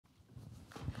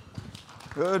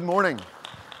Good morning.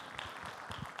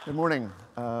 Good morning.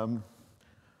 I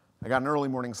got an early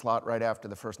morning slot right after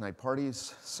the first night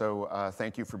parties, so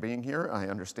thank you for being here. I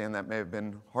understand that may have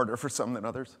been harder for some than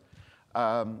others.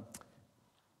 Don't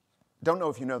know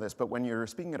if you know this, but when you're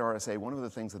speaking at RSA, one of the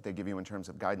things that they give you in terms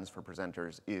of guidance for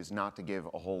presenters is not to give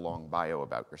a whole long bio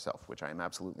about yourself, which I am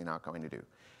absolutely not going to do,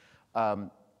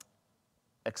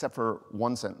 except for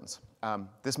one sentence.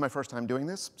 This is my first time doing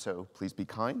this, so please be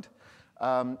kind.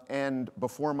 And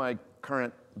before my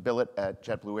current billet at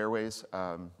JetBlue Airways,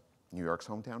 New York's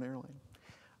hometown airline,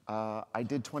 I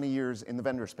did 20 years in the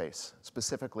vendor space,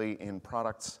 specifically in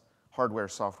products, hardware,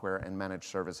 software, and managed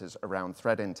services around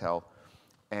threat intel.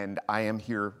 And I am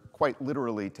here quite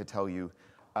literally to tell you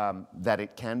that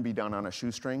it can be done on a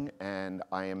shoestring, and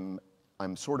I'm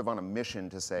sort of on a mission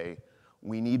to say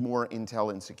we need more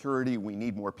intel in security, we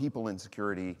need more people in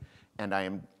security, and I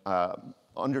am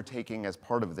undertaking as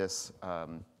part of this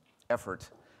effort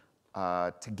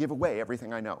to give away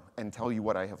everything I know and tell you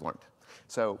what I have learned.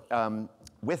 So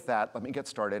with that, let me get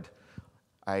started.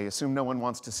 I assume no one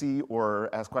wants to see or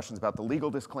ask questions about the legal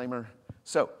disclaimer.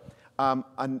 So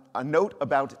a note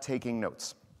about taking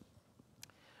notes.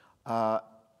 I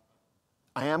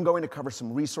am going to cover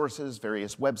some resources,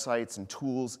 various websites and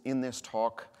tools in this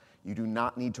talk. You do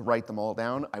not need to write them all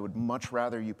down. I would much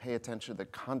rather you pay attention to the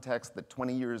context, the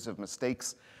 20 years of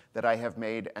mistakes that I have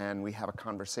made, and we have a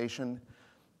conversation.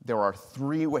 There are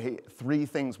three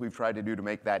things we've tried to do to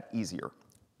make that easier.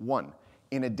 One,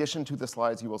 in addition to the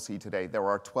slides you will see today, there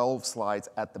are 12 slides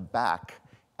at the back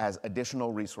as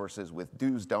additional resources with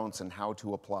do's, don'ts, and how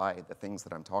to apply the things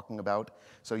that I'm talking about.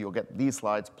 So you'll get these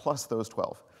slides plus those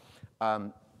 12.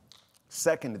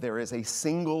 Second, there is a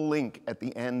single link at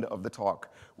the end of the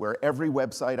talk where every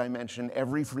website I mention,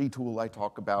 every free tool I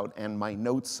talk about, and my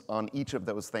notes on each of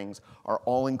those things are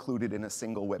all included in a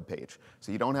single web page.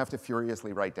 So you don't have to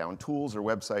furiously write down tools or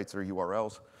websites or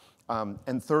URLs.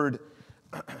 And third,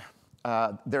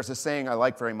 there's a saying I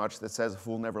like very much that says, a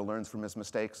fool never learns from his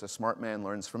mistakes, a smart man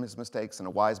learns from his mistakes, and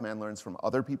a wise man learns from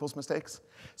other people's mistakes.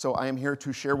 So I am here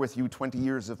to share with you 20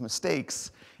 years of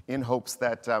mistakes in hopes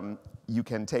that you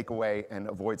can take away and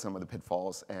avoid some of the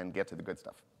pitfalls and get to the good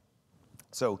stuff.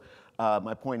 So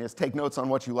my point is, take notes on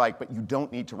what you like, but you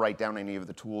don't need to write down any of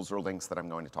the tools or links that I'm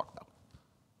going to talk about.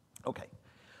 Okay.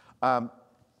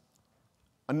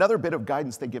 Another bit of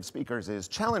guidance they give speakers is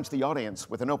challenge the audience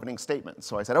with an opening statement.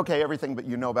 So I said, okay, everything but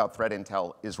you know about threat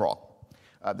intel is wrong.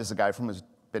 This is a guy who's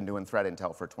been doing threat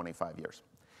intel for 25 years.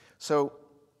 So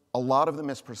a lot of the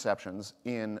misperceptions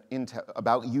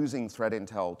about using threat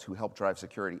intel to help drive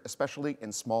security, especially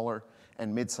in smaller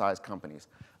and mid-sized companies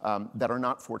that are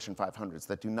not Fortune 500s,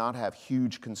 that do not have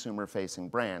huge consumer-facing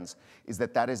brands, is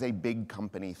that that is a big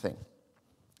company thing.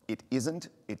 It isn't,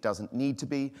 it doesn't need to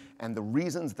be, and the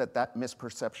reasons that that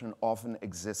misperception often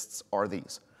exists are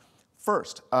these.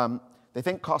 First, they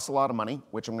think it costs a lot of money,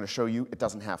 which I'm going to show you it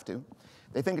doesn't have to.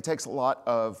 They think it takes a lot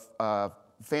of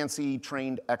fancy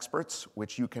trained experts,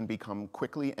 which you can become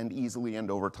quickly and easily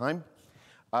and over time.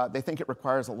 They think it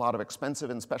requires a lot of expensive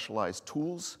and specialized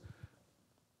tools,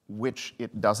 which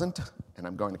it doesn't, and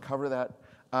I'm going to cover that.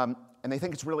 And they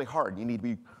think it's really hard. You need to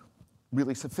be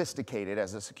really sophisticated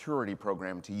as a security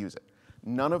program to use it.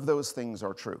 None of those things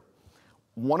are true.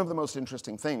 One of the most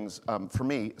interesting things for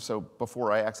me, so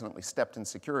before I accidentally stepped in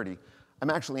security, I'm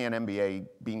actually an MBA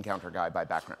bean counter guy by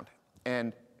background.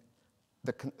 And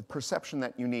the perception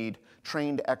that you need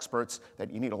trained experts,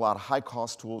 that you need a lot of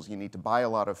high-cost tools, you need to buy a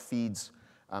lot of feeds,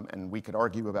 and we could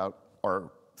argue about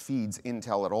are feeds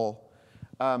intel at all,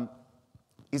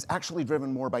 is actually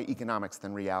driven more by economics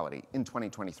than reality in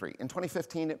 2023. In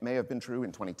 2015, it may have been true.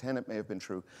 In 2010, it may have been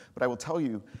true. But I will tell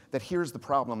you that here's the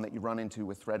problem that you run into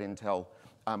with threat intel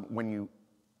when you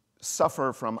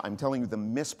suffer from, I'm telling you, the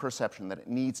misperception that it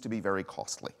needs to be very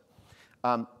costly.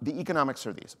 The economics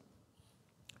are these.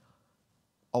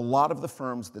 A lot of the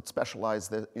firms that specialize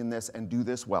in this and do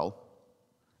this well,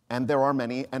 and there are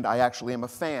many, and I actually am a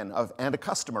fan of and a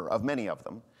customer of many of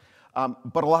them,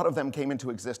 but a lot of them came into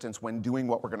existence when doing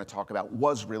what we're going to talk about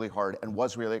was really hard and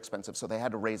was really expensive, so they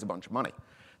had to raise a bunch of money.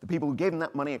 The people who gave them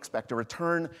that money expect a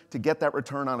return. To get that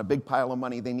return on a big pile of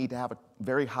money, they need to have a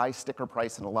very high sticker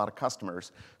price and a lot of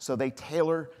customers, so they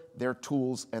tailor their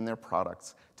tools and their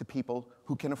products to people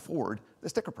who can afford the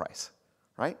sticker price,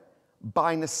 right?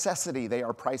 By necessity, they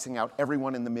are pricing out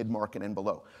everyone in the mid-market and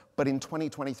below. But in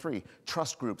 2023,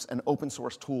 trust groups and open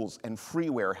source tools and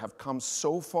freeware have come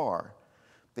so far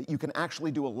that you can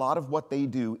actually do a lot of what they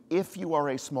do if you are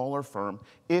a smaller firm,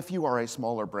 if you are a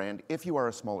smaller brand, if you are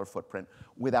a smaller footprint,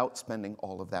 without spending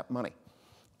all of that money.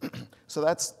 So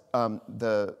that's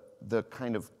the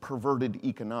kind of perverted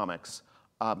economics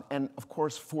And of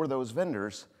course, for those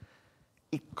vendors,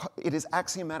 it is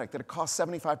axiomatic that it costs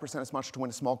 75% as much to win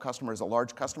a small customer as a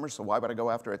large customer, so why would I go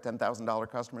after a $10,000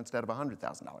 customer instead of a $100,000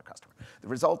 customer? The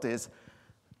result is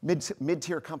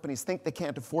mid-tier companies think they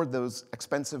can't afford those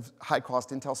expensive,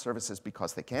 high-cost Intel services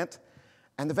because they can't,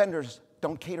 and the vendors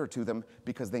don't cater to them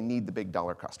because they need the big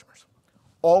dollar customers.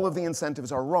 All of the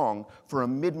incentives are wrong for a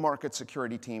mid-market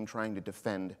security team trying to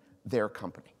defend their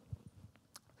company.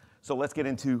 So let's get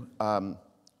into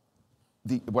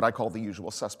what I call the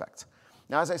usual suspects.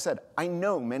 Now, as I said, I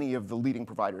know many of the leading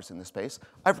providers in this space.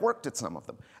 I've worked at some of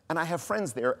them, and I have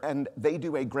friends there, and they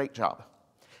do a great job.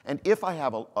 And if I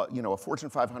have a Fortune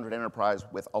 500 enterprise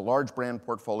with a large brand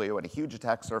portfolio and a huge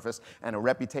attack surface and a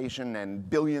reputation and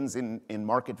billions in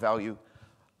market value,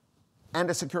 and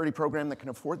a security program that can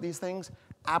afford these things,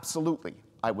 absolutely,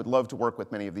 I would love to work with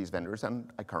many of these vendors,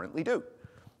 and I currently do.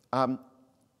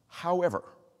 However,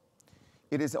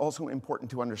 it is also important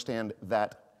to understand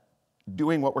that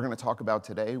doing what we're going to talk about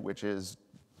today, which is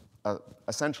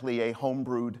essentially a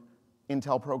homebrewed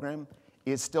Intel program,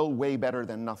 is still way better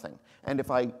than nothing. And if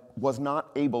I was not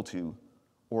able to,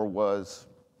 or was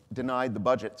denied the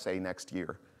budget, say, next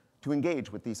year, to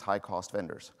engage with these high-cost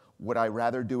vendors, would I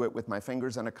rather do it with my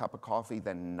fingers and a cup of coffee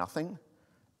than nothing?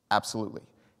 Absolutely.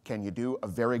 Can you do a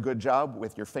very good job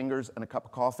with your fingers and a cup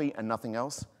of coffee and nothing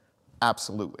else?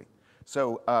 Absolutely.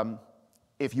 So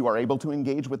if you are able to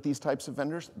engage with these types of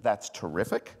vendors, that's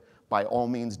terrific. By all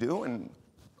means do. And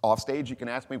off stage, you can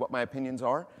ask me what my opinions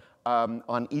are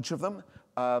on each of them.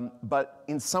 But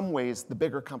in some ways, the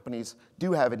bigger companies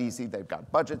do have it easy. They've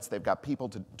got budgets. They've got people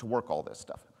to work all this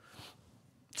stuff.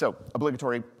 So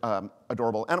obligatory,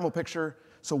 adorable animal picture.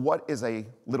 So what is a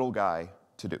little guy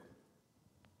to do?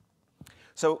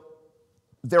 So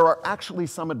there are actually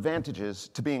some advantages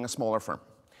to being a smaller firm.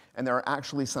 And there are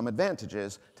actually some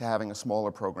advantages to having a smaller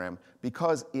program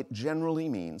because it generally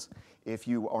means if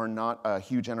you are not a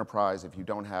huge enterprise, if you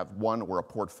don't have one or a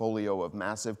portfolio of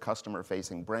massive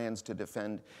customer-facing brands to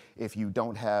defend, if you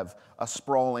don't have a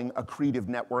sprawling, accretive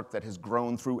network that has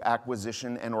grown through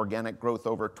acquisition and organic growth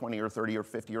over 20 or 30 or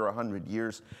 50 or 100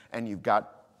 years, and you've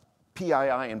got PII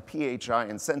and PHI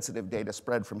and sensitive data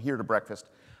spread from here to breakfast,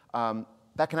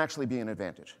 that can actually be an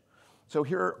advantage. So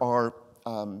here are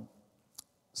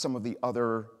some of the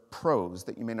other pros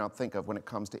that you may not think of when it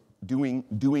comes to doing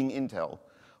Intel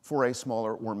for a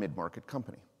smaller or mid-market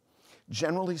company.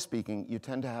 Generally speaking, you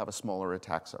tend to have a smaller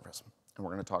attack surface. And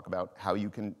we're going to talk about how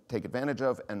you can take advantage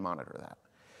of and monitor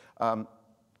that.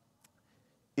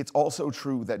 It's also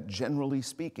true that generally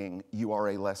speaking, you are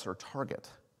a lesser target.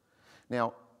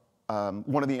 Now,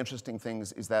 one of the interesting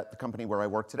things is that the company where I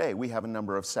work today, we have a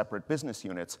number of separate business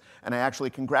units, and I actually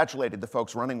congratulated the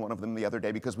folks running one of them the other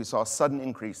day because we saw a sudden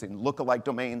increase in lookalike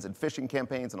domains and phishing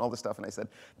campaigns and all this stuff, and I said,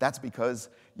 that's because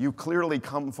you've clearly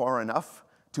come far enough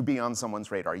to be on someone's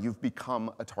radar. You've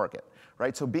become a target,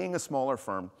 right? So being a smaller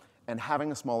firm and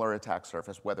having a smaller attack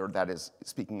surface, whether that is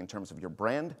speaking in terms of your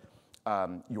brand,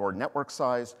 your network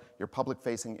size, your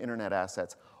public-facing internet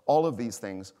assets, all of these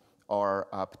things are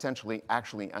potentially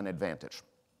actually an advantage.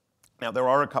 Now, there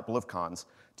are a couple of cons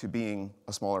to being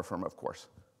a smaller firm, of course.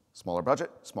 Smaller budget,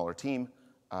 smaller team.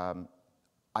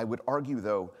 I would argue,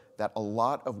 though, that a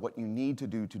lot of what you need to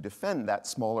do to defend that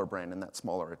smaller brand and that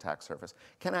smaller attack surface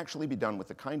can actually be done with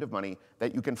the kind of money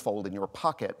that you can fold in your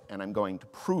pocket, and I'm going to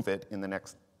prove it in the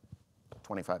next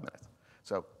 25 minutes.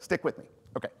 So stick with me.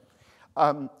 Okay.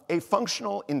 A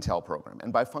functional Intel program,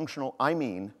 and by functional, I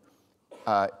mean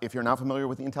if you're not familiar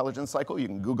with the intelligence cycle, you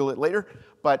can Google it later,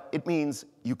 but it means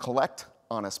you collect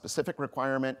on a specific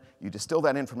requirement, you distill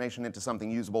that information into something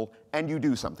usable, and you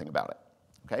do something about it,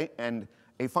 okay? And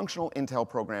a functional Intel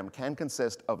program can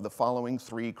consist of the following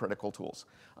three critical tools: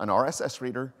 an RSS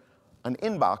reader, an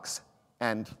inbox,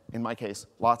 and, in my case,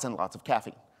 lots and lots of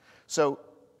caffeine. So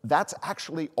that's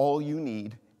actually all you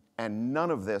need, and none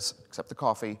of this, except the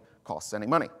coffee, costs any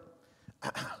money.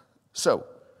 So,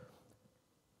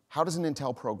 how does an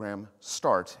Intel program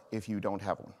start if you don't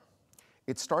have one?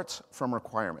 It starts from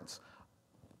requirements.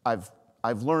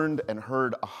 I've learned and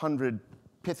heard 100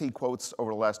 pithy quotes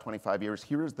over the last 25 years.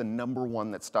 Here is the number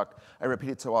one that stuck. I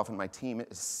repeat it so often, my team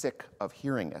is sick of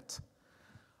hearing it.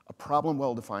 A problem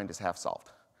well defined is half solved.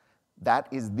 That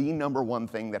is the number one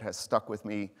thing that has stuck with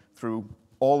me through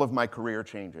all of my career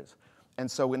changes. And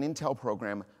so an Intel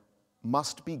program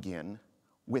must begin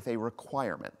with a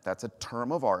requirement. That's a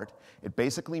term of art. It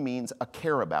basically means a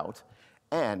care about.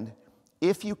 And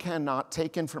if you cannot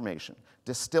take information,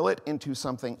 distill it into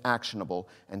something actionable,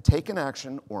 and take an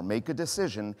action or make a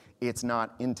decision, it's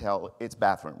not Intel, it's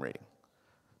bathroom reading.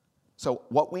 So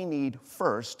what we need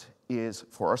first is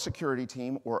for our security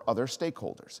team or other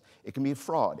stakeholders. It can be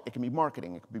fraud, it can be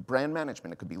marketing, it could be brand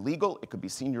management, it could be legal, it could be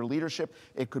senior leadership,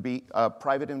 it could be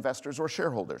private investors or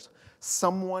shareholders.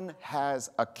 Someone has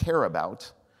a care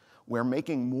about where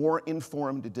making more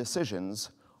informed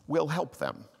decisions will help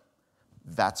them.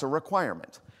 That's a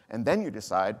requirement. And then you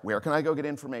decide, where can I go get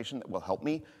information that will help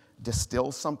me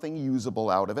distill something usable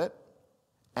out of it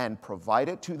and provide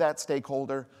it to that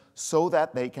stakeholder so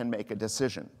that they can make a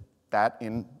decision. That,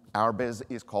 in our biz,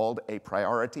 is called a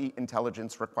Priority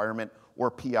Intelligence Requirement,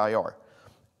 or PIR.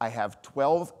 I have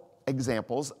 12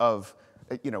 examples of,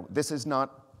 this is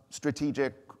not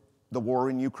strategic, the war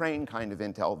in Ukraine kind of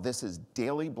intel. This is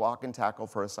daily block and tackle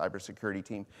for a cybersecurity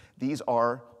team. These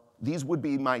would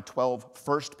be my 12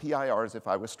 first PIRs if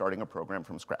I was starting a program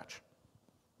from scratch.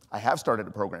 I have started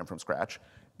a program from scratch.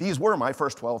 These were my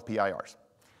first 12 PIRs.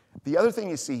 The other thing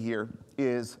you see here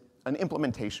is an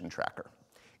implementation tracker.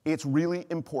 It's really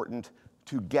important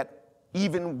to get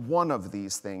even one of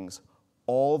these things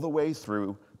all the way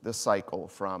through the cycle,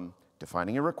 from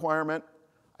defining a requirement,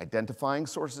 identifying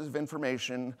sources of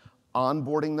information,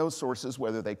 onboarding those sources,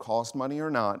 whether they cost money or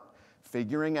not,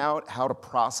 figuring out how to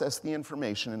process the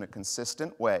information in a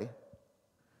consistent way,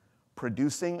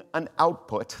 producing an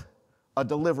output, a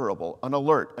deliverable, an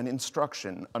alert, an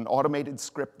instruction, an automated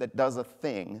script that does a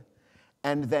thing,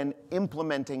 and then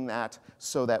implementing that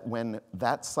so that when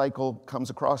that cycle comes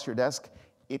across your desk,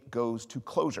 it goes to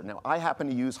closure. Now, I happen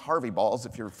to use Harvey balls,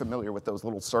 if you're familiar with those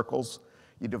little circles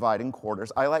you divide in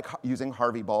quarters. I like using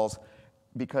Harvey balls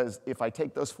because if I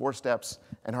take those 4 steps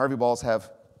and Harvey balls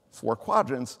have 4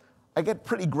 quadrants, I get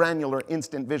pretty granular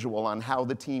instant visual on how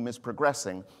the team is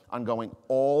progressing on going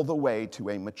all the way to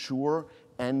a mature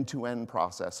end-to-end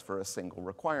process for a single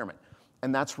requirement.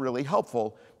 And that's really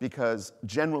helpful because,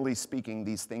 generally speaking,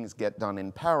 these things get done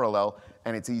in parallel,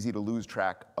 and it's easy to lose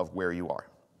track of where you are.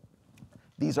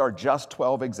 These are just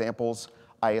 12 examples.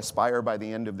 I aspire by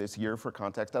the end of this year, for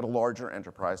context, at a larger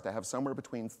enterprise to have somewhere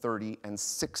between 30 and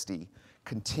 60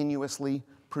 continuously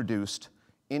produced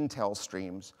intel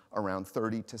streams, around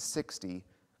 30 to 60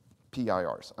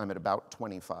 PIRs. I'm at about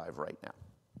 25 right now.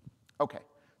 Okay,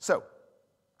 so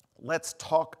let's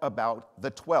talk about the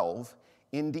 12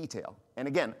 in detail. And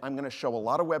again, I'm going to show a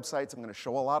lot of websites, I'm going to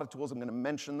show a lot of tools, I'm going to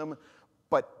mention them,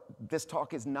 but this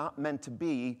talk is not meant to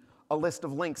be a list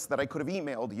of links that I could have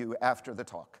emailed you after the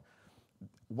talk.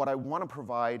 What I want to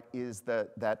provide is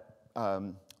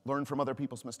learn from other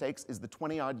people's mistakes, is the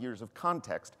 20-odd years of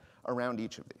context around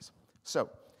each of these. So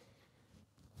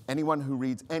anyone who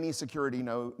reads any security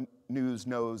news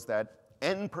knows that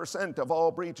N% of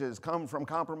all breaches come from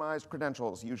compromised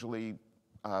credentials, usually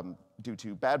due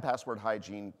to bad password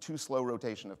hygiene, too slow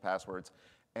rotation of passwords,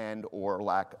 and or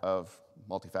lack of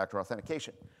multi-factor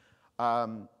authentication.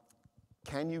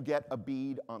 Can you get a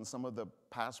bead on some of the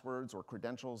passwords or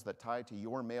credentials that tie to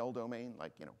your mail domain,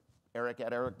 like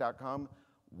eric@eric.com,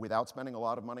 without spending a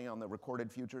lot of money on the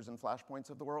recorded futures and flashpoints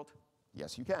of the world?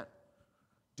 Yes, you can.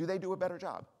 Do they do a better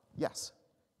job? Yes.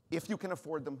 If you can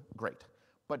afford them, great.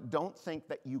 But don't think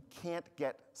that you can't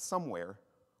get somewhere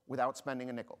without spending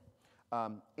a nickel.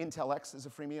 Intel X is a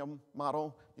freemium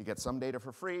model. You get some data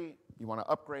for free. You want to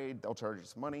upgrade, they'll charge you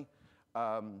some money.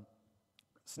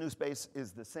 Snoospace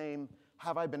is the same.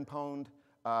 Have I been pwned?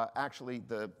 Actually,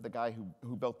 the guy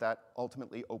who built that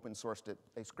ultimately open sourced it.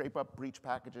 They scrape up breach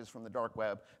packages from the dark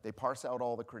web. They parse out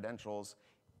all the credentials.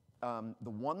 The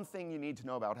one thing you need to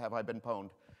know about Have I Been Pwned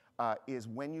is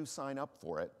when you sign up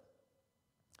for it,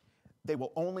 they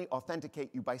will only authenticate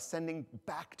you by sending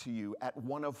back to you at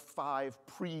one of 5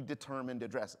 predetermined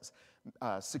addresses.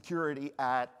 Security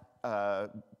at,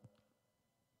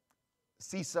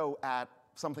 CISO at,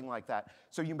 something like that.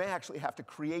 So you may actually have to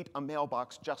create a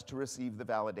mailbox just to receive the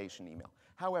validation email.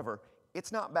 However,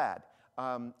 it's not bad.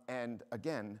 And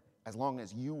again, as long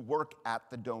as you work at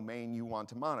the domain you want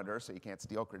to monitor, so you can't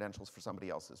steal credentials for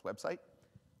somebody else's website,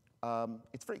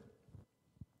 it's free.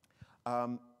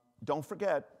 Don't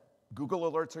forget,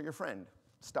 Google alerts are your friend.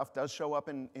 Stuff does show up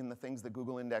in the things that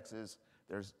Google indexes.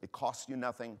 It costs you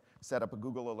nothing. Set up a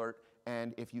Google alert.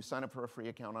 And if you sign up for a free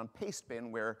account on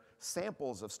Pastebin, where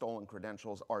samples of stolen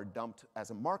credentials are dumped as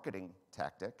a marketing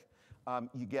tactic,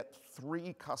 you get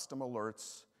 3 custom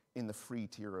alerts in the free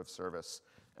tier of service.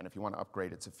 And if you want to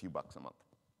upgrade, it's a few bucks a month.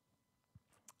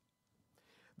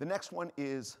 The next one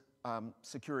is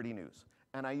security news.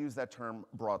 And I use that term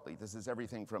broadly. This is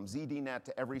everything from ZDNet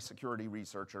to every security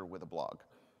researcher with a blog.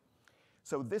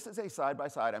 So this is a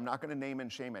side-by-side. I'm not going to name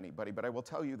and shame anybody, but I will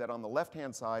tell you that on the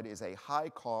left-hand side is a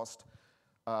high-cost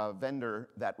vendor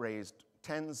that raised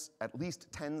at least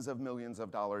tens of millions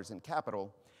of dollars in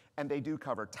capital, And they do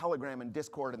cover Telegram and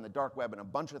Discord and the dark web and a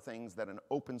bunch of things that an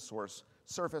open source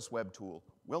Surface web tool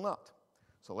will not.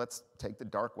 So let's take the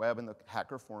dark web and the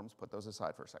hacker forums, put those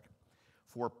aside for a second.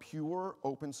 For pure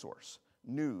open source,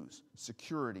 news,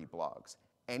 security blogs,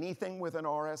 anything with an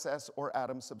RSS or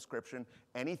Atom subscription,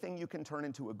 anything you can turn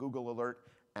into a Google alert,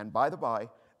 and by the by,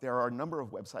 there are a number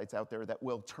of websites out there that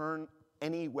will turn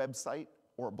any website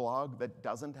or blog that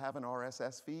doesn't have an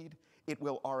RSS feed, it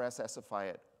will RSSify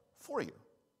it for you.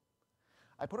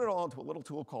 I put it all into a little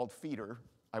tool called Feeder.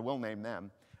 I will name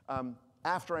them.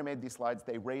 After I made these slides,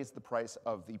 they raised the price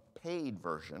of the paid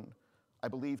version, I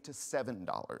believe, to $7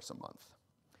 a month.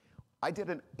 I did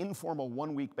an informal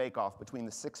one-week bake-off between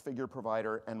the six-figure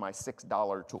provider and my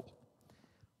 $6 tool.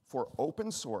 For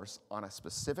open source on a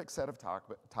specific set of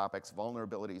topics,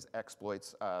 vulnerabilities,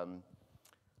 exploits,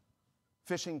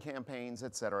 phishing campaigns,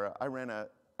 et cetera, I ran a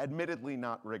admittedly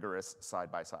not rigorous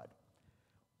side-by-side.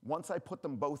 Once I put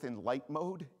them both in light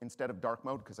mode instead of dark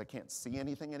mode, because I can't see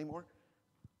anything anymore,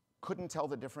 couldn't tell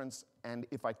the difference, and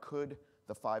if I could,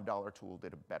 the $5 tool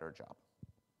did a better job.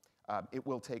 It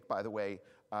will take, by the way,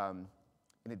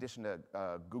 in addition to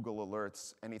Google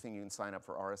Alerts, anything you can sign up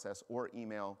for RSS or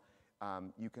email,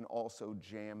 you can also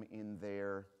jam in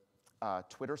their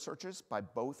Twitter searches by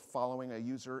both following a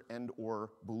user and or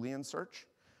Boolean search.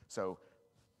 So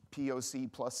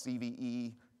POC plus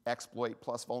CVE, exploit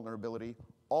plus vulnerability,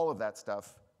 all of that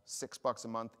stuff, $6 a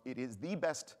month. It is the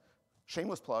best,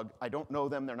 shameless plug, I don't know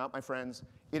them, they're not my friends.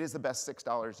 It is the best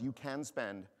 $6 you can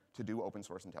spend to do open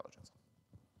source intelligence.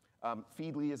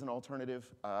 Feedly is an alternative.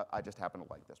 I just happen to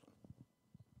like this one.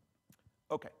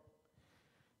 OK.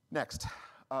 Next.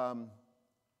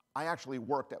 I actually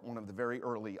worked at one of the very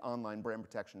early online brand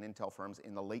protection intel firms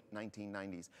in the late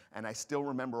 1990s. And I still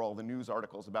remember all the news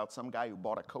articles about some guy who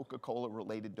bought a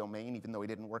Coca-Cola-related domain, even though he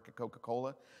didn't work at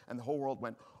Coca-Cola. And the whole world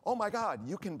went, oh my God,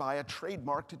 you can buy a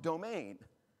trademarked domain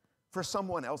for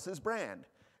someone else's brand.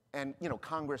 And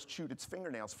Congress chewed its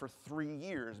fingernails for 3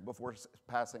 years before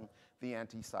passing the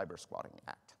Anti-Cyber Squatting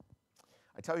Act.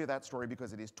 I tell you that story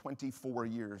because it is 24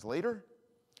 years later,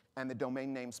 and the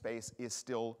domain name space is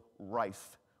still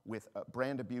rife with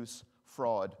brand abuse,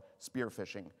 fraud, spear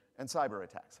phishing, and cyber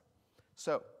attacks.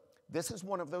 So this is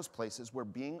one of those places where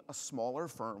being a smaller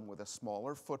firm with a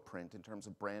smaller footprint in terms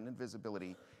of brand and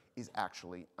visibility is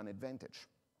actually an advantage.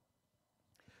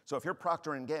 So if you're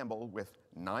Procter & Gamble with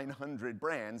 900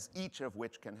 brands, each of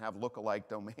which can have lookalike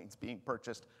domains being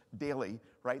purchased daily,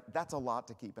 right, that's a lot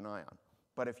to keep an eye on.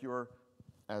 But if you're,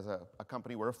 as a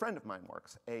company where a friend of mine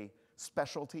works, a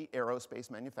specialty aerospace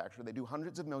manufacturer, they do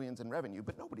hundreds of millions in revenue,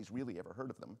 but nobody's really ever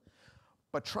heard of them.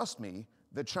 But trust me,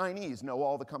 the Chinese know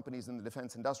all the companies in the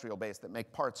defense industrial base that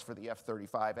make parts for the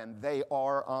F-35, and they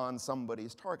are on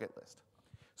somebody's target list.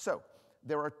 So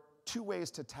there are two ways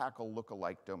to tackle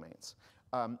lookalike domains.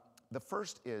 The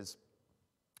first is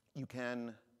you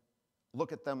can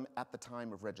look at them at the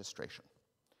time of registration.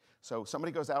 So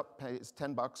somebody goes out, pays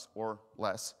 $10 or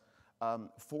less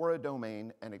for a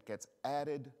domain, and it gets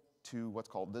added to what's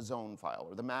called the zone file,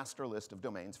 or the master list of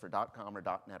domains for .com or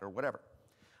 .net or whatever.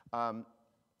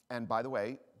 And by the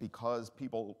way, because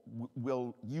people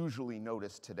will usually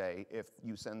notice today if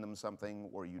you send them something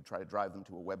or you try to drive them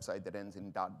to a website that ends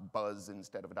in .buzz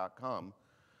instead of .com,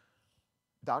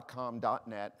 .com,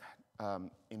 .net,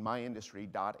 in my industry,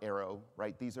 .arrow,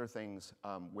 right? These are things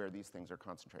where these things are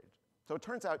concentrated. So it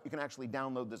turns out you can actually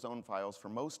download the zone files for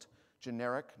most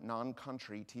generic,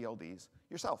 non-country TLDs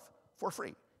yourself for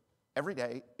free, every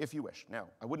day, if you wish. Now,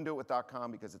 I wouldn't do it with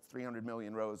 .com because it's 300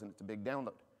 million rows and it's a big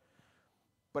download.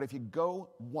 But if you go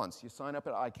once, you sign up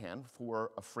at ICANN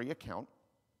for a free account.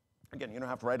 Again, you don't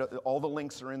have to write, all the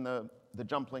links are in the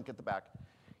jump link at the back.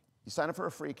 You sign up for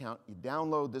a free account, you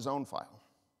download the zone file,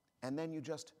 and then you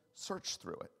just search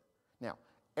through it. Now,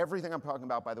 everything I'm talking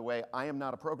about, by the way, I am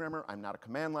not a programmer, I'm not a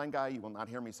command line guy, you will not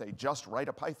hear me say, just write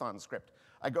a Python script.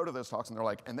 I go to those talks and they're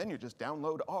like, and then you just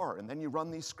download R, and then you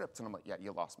run these scripts, and I'm like, yeah,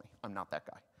 you lost me, I'm not that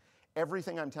guy.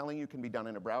 Everything I'm telling you can be done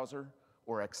in a browser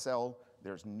or Excel,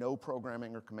 there's no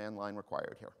programming or command line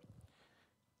required here.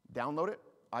 Download it,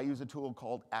 I use a tool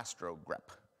called AstroGrep.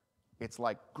 It's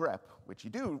like grep, which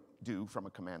you do from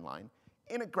a command line,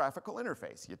 in a graphical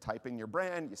interface. You type in your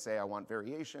brand, you say, I want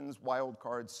variations,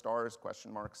 wildcards, stars,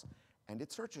 question marks, and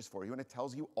it searches for you, and it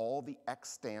tells you all the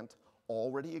extant,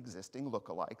 already existing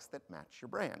lookalikes that match your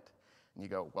brand. And you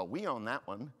go, well, we own that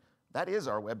one. That is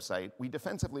our website. We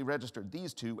defensively registered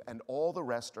these two, and all the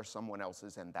rest are someone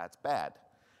else's, and that's bad.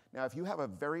 Now, if you have a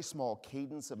very small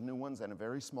cadence of new ones and a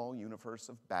very small universe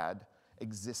of bad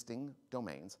existing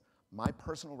domains, my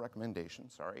personal recommendation,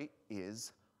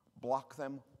 is block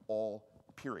them all,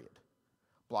 period.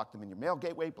 block them in your mail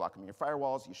gateway, block them in your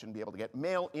firewalls. You shouldn't be able to get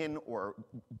mail in or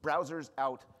browsers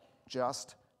out.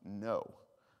 Just no.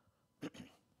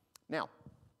 Now,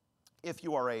 if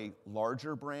you are a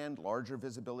larger brand, larger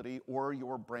visibility, or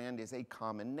your brand is a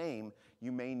common name,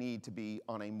 you may need to be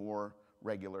on a more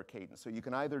regular cadence. So you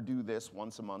can either do this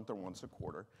once a month or once a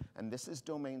quarter, and this is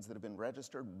domains that have been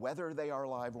registered whether they are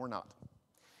live or not.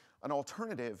 An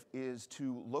alternative is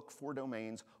to look for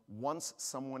domains once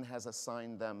someone has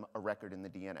assigned them a record in the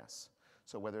DNS.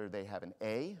 So whether they have an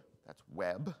A, that's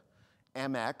web,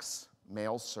 MX,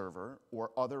 mail server,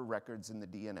 or other records in the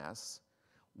DNS,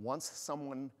 once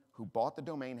someone who bought the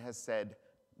domain has said,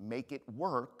 make it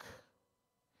work,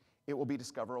 it will be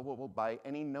discoverable by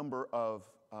any number of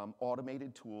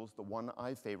automated tools. The one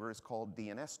I favor is called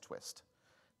DNS Twist.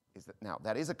 Now,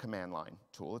 that is a command line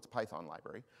tool. It's a Python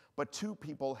library. But 2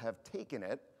 people have taken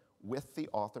it with the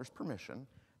author's permission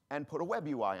and put a web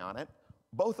UI on it,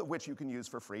 both of which you can use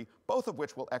for free, both of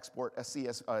which will export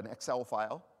an Excel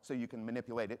file so you can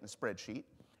manipulate it in a spreadsheet,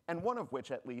 and one of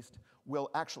which, at least, will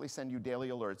actually send you daily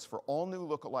alerts for all new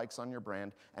lookalikes on your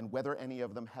brand and whether any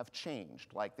of them have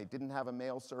changed. Like they didn't have a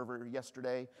mail server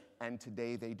yesterday, and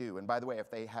today they do. And by the way,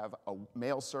 if they have a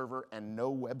mail server and no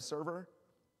web server,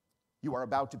 you are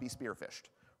about to be spearphished,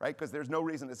 right? Because there's no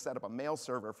reason to set up a mail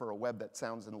server for a web that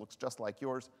sounds and looks just like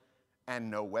yours and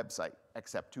no website,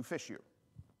 except to phish you.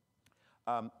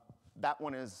 That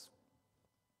one is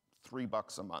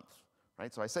 $3 a month,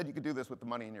 right? So I said you could do this with the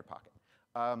money in your pocket.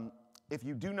 If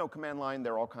you do know command line,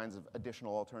 there are all kinds of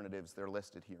additional alternatives. They're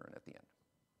listed here and at the end.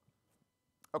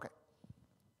 OK.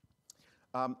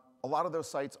 A lot of those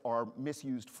sites are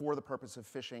misused for the purpose of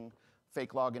phishing,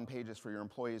 fake login pages for your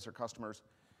employees or customers.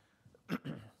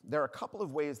 There are a couple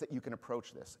of ways that you can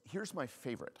approach this. Here's my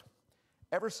favorite.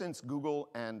 Ever since Google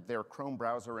and their Chrome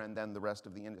browser and then the rest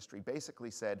of the industry basically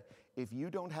said, if you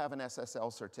don't have an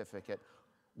SSL certificate,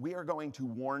 we are going to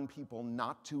warn people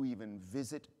not to even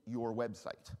visit your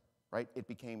website, right? It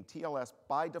became TLS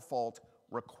by default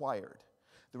required.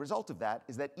 The result of that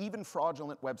is that even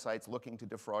fraudulent websites looking to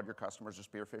defraud your customers or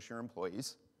spearfish your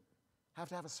employees have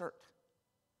to have a cert.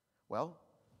 Well,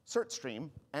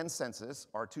 Shoestring and Census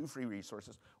are 2 free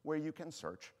resources where you can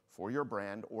search for your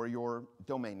brand or your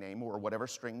domain name or whatever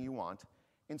string you want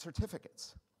in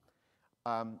certificates.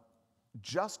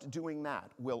 Just doing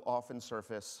that will often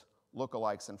surface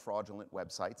lookalikes and fraudulent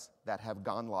websites that have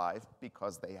gone live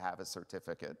because they have a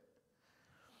certificate.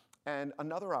 And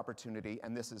another opportunity,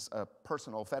 and this is a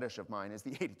personal fetish of mine, is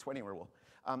the 80-20 rule.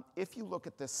 If you look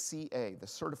at the CA,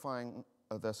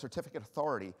 the certificate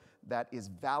authority that is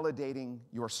validating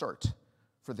your cert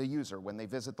for the user when they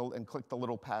visit and click the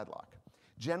little padlock,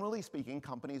 generally speaking,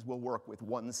 companies will work with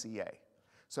 1 CA.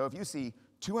 So if you see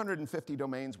 250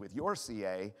 domains with your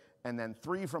CA, and then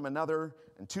 3 from another,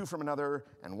 and 2 from another,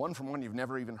 and 1 from one you've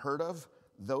never even heard of,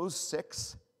 those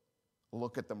 6,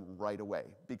 look at them right away.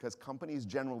 Because companies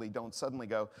generally don't suddenly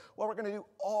go, well, we're going to do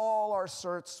all our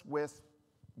certs with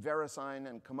VeriSign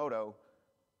and Komodo,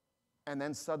 and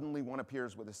then suddenly one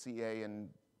appears with a CA in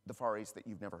the Far East that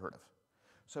you've never heard of.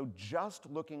 So just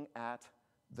looking at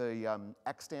the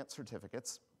extant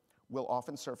certificates will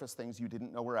often surface things you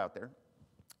didn't know were out there.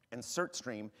 And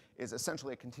CertStream is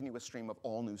essentially a continuous stream of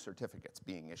all new certificates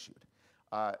being issued.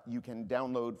 You can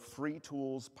download free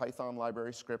tools, Python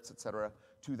library scripts, et cetera,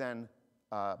 to then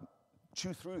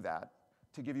chew through that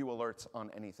to give you alerts on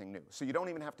anything new. So you don't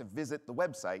even have to visit the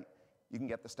website. You can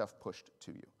get the stuff pushed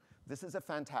to you. This is a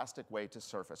fantastic way to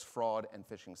surface fraud and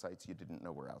phishing sites you didn't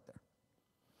know were out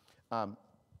there.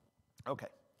 OK.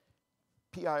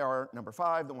 PIR number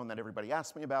 5, the one that everybody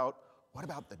asked me about. What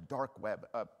about the dark web?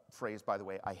 Phrase, by the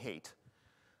way, I hate.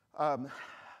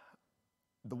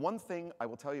 The one thing I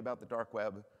will tell you about the dark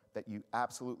web that you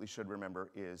absolutely should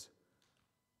remember is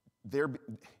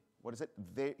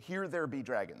here there be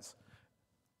dragons.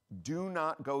 Do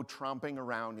not go tromping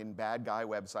around in bad guy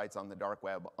websites on the dark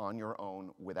web on your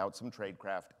own without some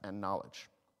tradecraft and knowledge.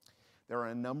 There are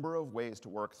a number of ways to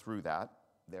work through that.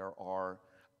 There are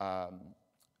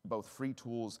both free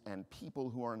tools and people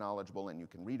who are knowledgeable, and you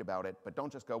can read about it, but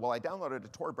don't just go, well, I downloaded a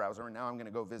Tor browser, and now I'm going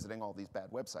to go visiting all these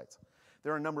bad websites.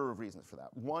 There are a number of reasons for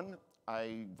that. One,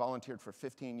 I volunteered for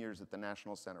 15 years at the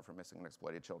National Center for Missing and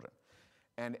Exploited Children,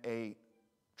 and a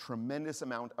tremendous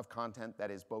amount of content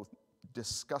that is both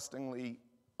disgustingly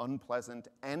unpleasant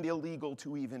and illegal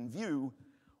to even view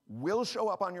will show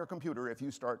up on your computer if you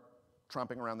start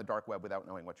tromping around the dark web without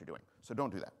knowing what you're doing. So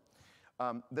don't do that.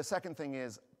 The second thing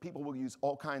is people will use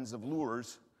all kinds of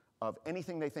lures of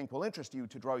anything they think will interest you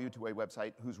to draw you to a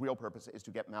website whose real purpose is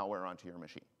to get malware onto your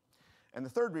machine. And the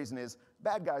third reason is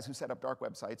bad guys who set up dark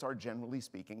websites are, generally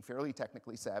speaking, fairly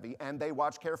technically savvy, and they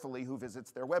watch carefully who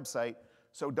visits their website,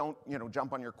 so don't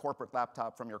jump on your corporate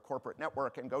laptop from your corporate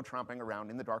network and go tromping around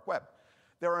in the dark web.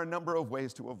 There are a number of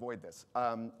ways to avoid this.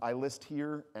 I list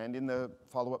here and in the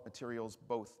follow-up materials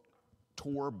both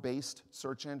Tor-based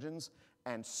search engines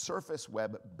and surface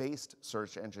web-based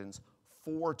search engines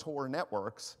for Tor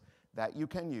networks that you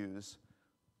can use.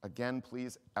 Again,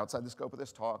 please, outside the scope of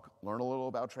this talk, learn a little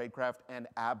about tradecraft and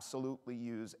absolutely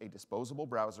use a disposable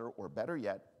browser, or better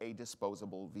yet, a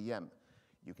disposable VM.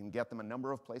 You can get them a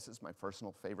number of places. My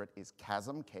personal favorite is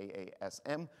Kasm,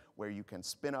 K-A-S-M, where you can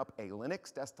spin up a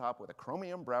Linux desktop with a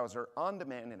Chromium browser on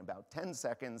demand in about 10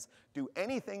 seconds, do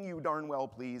anything you darn well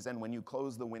please, and when you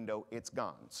close the window, it's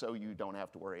gone. So you don't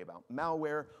have to worry about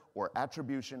malware or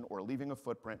attribution or leaving a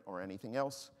footprint or anything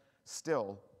else.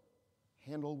 Still,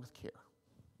 handle with care.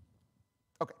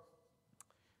 Okay,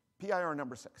 PIR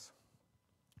number 6.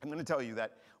 I'm going to tell you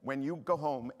that when you go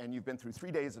home and you've been through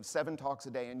 3 days of 7 talks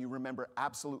a day and you remember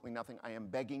absolutely nothing, I am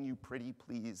begging you, pretty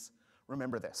please,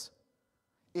 remember this.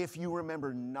 If you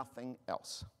remember nothing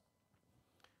else,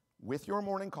 with your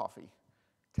morning coffee,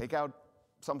 take out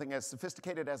something as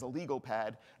sophisticated as a legal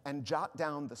pad and jot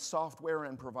down the software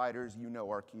and providers you know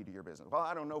are key to your business. Well,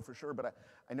 I don't know for sure, but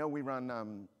I know we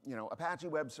run Apache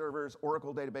web servers,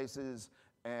 Oracle databases,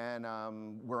 and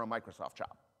we're a Microsoft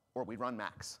shop, or we run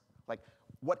Macs. Like,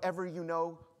 whatever you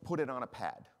know, put it on a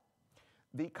pad.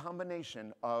 The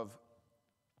combination of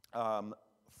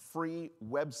free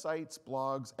websites,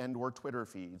 blogs, and or Twitter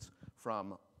feeds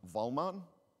from Volmon,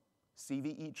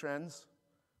 CVE Trends,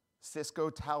 Cisco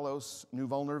Talos new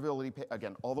vulnerability,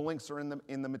 again, all the links are in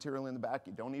the material in the back.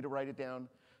 You don't need to write it down.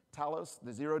 Talos,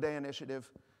 the zero-day initiative,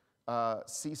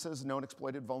 CISA's known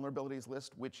exploited vulnerabilities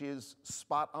list, which is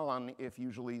spot on if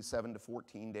usually 7 to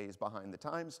 14 days behind the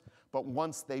times. But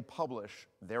once they publish,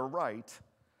 they're right.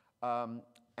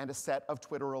 And a set of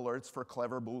Twitter alerts for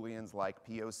clever Booleans like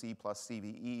POC plus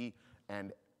CVE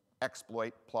and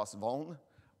exploit plus vuln.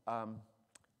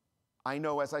 I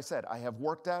know, as I said, I have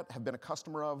worked at, have been a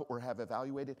customer of, or have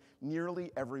evaluated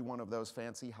nearly every one of those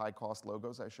fancy high-cost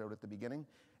logos I showed at the beginning.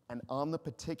 And on the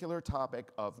particular topic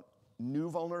of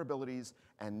new vulnerabilities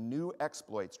and new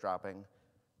exploits dropping,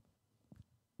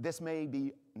 this may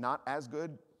be not as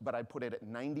good, but I'd put it at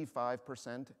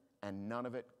 95%, and none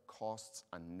of it costs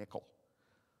a nickel.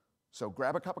 So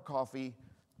grab a cup of coffee,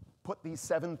 put these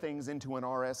 7 things into an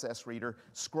RSS reader,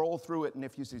 scroll through it, and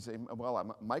if you say, well,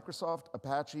 I'm Microsoft,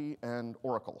 Apache, and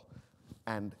Oracle,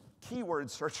 and keyword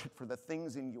search it for the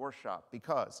things in your shop,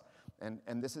 because, and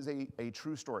this is a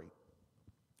true story,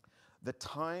 the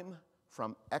time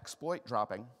from exploit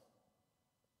dropping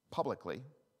publicly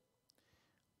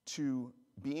to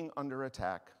being under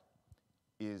attack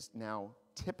is now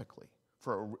typically,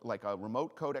 for like a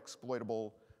remote code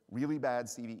exploitable, really bad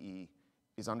CVE,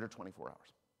 is under 24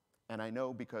 hours. And I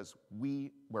know because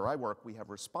where I work, we have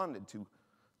responded to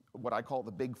what I call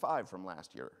the big 5 from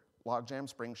last year: Logjam,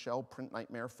 Spring Shell, Print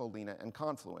Nightmare, Folina, and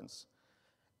Confluence.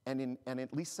 And in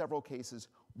at least several cases,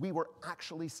 we were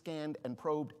actually scanned and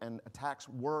probed, and attacks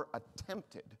were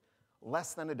attempted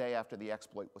less than a day after the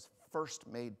exploit was first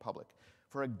made public.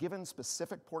 For a given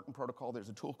specific port and protocol, there's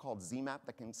a tool called ZMAP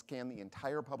that can scan the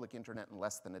entire public internet in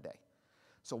less than a day.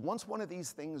 So once one of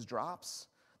these things drops,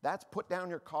 that's put down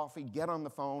your coffee, get on the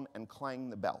phone, and clang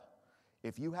the bell.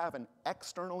 If you have an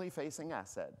externally facing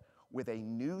asset with a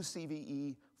new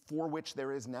CVE for which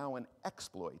there is now an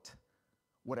exploit,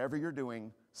 whatever you're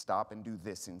doing, stop and do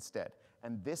this instead.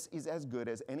 And this is as good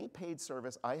as any paid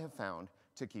service I have found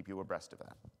to keep you abreast of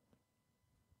that.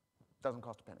 Doesn't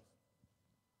cost a penny.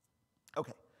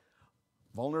 Okay,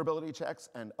 vulnerability checks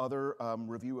and other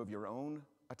review of your own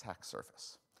attack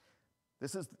surface.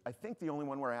 This is, I think, the only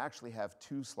one where I actually have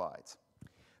 2 slides.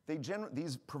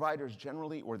 These providers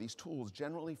generally, or these tools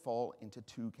generally fall into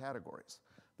 2 categories.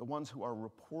 The ones who are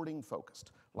reporting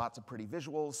focused, lots of pretty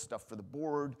visuals, stuff for the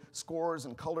board, scores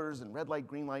and colors and red light,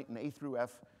 green light, and A through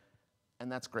F,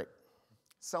 and that's great.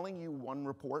 Selling you one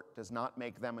report does not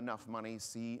make them enough money.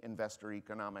 See investor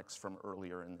economics from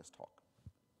earlier in this talk.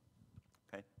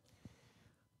 Okay?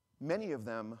 Many of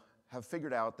them have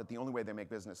figured out that the only way they make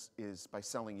business is by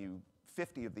selling you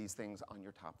 50 of these things on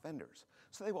your top vendors.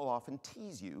 So they will often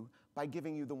tease you by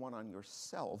giving you the one on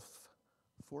yourself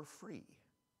for free.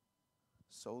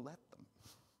 So let them.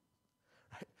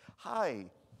 Right? Hi,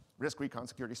 Risk Recon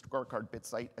Security Scorecard,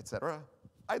 BitSite, etc.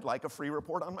 I'd like a free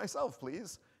report on myself,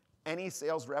 please. Any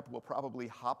sales rep will probably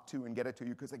hop to and get it to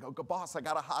you because they go, boss, I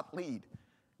got a hot lead.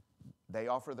 They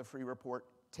offer the free report,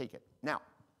 take it. Now,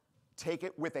 take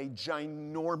it with a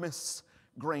ginormous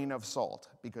grain of salt,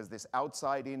 because this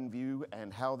outside-in view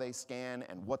and how they scan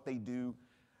and what they do,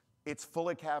 it's full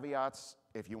of caveats.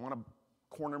 If you want to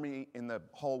corner me in the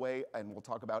hallway and we'll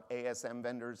talk about ASM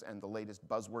vendors and the latest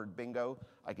buzzword bingo,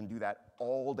 I can do that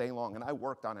all day long. And I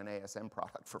worked on an ASM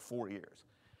product for 4 years.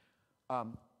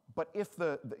 But if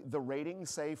the ratings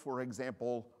say, for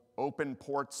example, open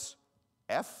ports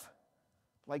F,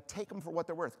 like take them for what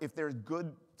they're worth. If there's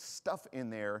good stuff in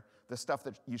there, the stuff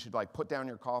that you should like put down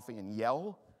your coffee and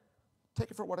yell,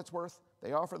 take it for what it's worth.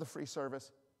 They offer the free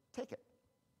service, take it.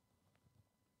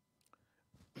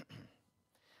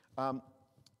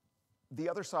 The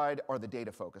other side are the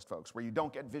data-focused folks, where you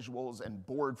don't get visuals and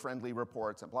board-friendly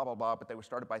reports and blah, blah, blah, but they were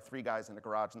started by 3 guys in a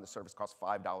garage and the service costs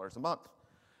 $5 a month.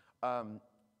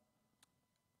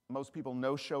 Most people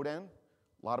know Shodan.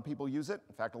 A lot of people use it.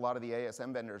 In fact, a lot of the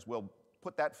ASM vendors will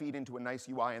put that feed into a nice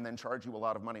UI and then charge you a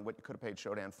lot of money, what you could have paid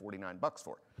Shodan 49 bucks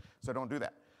for. So don't do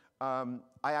that.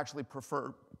 I actually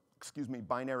prefer,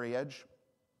 binary edge.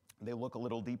 They look a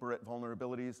little deeper at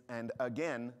vulnerabilities. And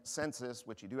again, Census,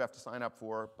 which you do have to sign up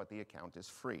for, but the account is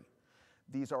free.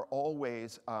 These are all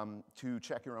ways to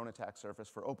check your own attack surface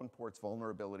for open ports,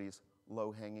 vulnerabilities,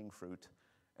 low-hanging fruit.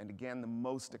 And again, the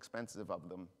most expensive of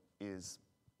them is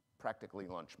practically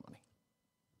lunch money.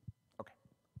 Okay.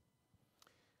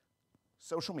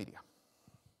 Social media.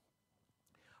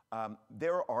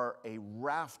 There are a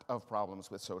raft of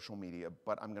problems with social media,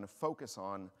 but I'm going to focus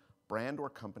on brand or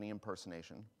company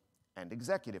impersonation and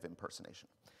executive impersonation.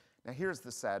 Now here's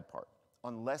the sad part.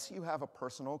 Unless you have a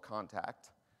personal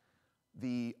contact,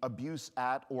 the abuse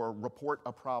at or report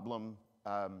a problem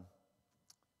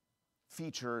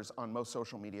features on most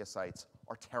social media sites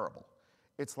are terrible.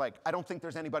 It's like, I don't think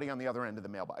there's anybody on the other end of the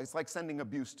mailbox. It's like sending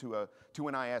abuse to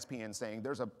an ISP and saying,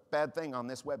 there's a bad thing on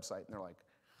this website. And they're like,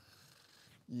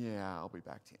 yeah, I'll be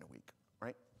back to you in a week,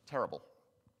 right? Terrible.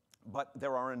 But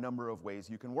there are a number of ways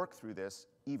you can work through this,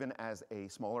 even as a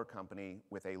smaller company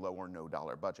with a low or no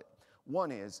dollar budget.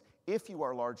 One is, if you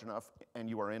are large enough and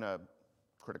you are in a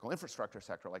critical infrastructure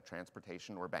sector like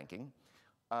transportation or banking,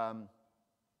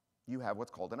 you have what's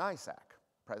called an ISAC,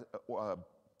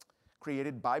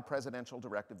 created by presidential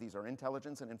directive. These are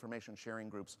intelligence and information sharing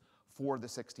groups for the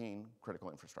 16 critical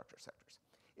infrastructure sectors.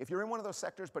 If you're in one of those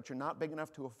sectors but you're not big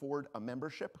enough to afford a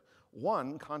membership,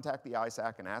 one, contact the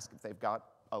ISAC and ask if they've got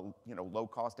a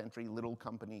low-cost entry little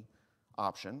company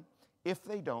option. If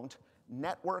they don't,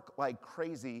 network like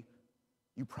crazy.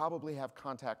 You probably have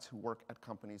contacts who work at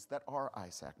companies that are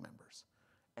ISAC members.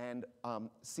 And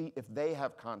see if they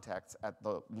have contacts at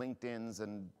the LinkedIns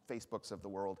and Facebooks of the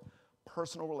world.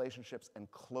 Personal relationships and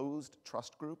closed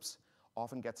trust groups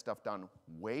often get stuff done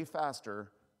way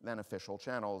faster than official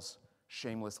channels.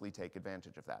 Shamelessly take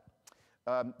advantage of that.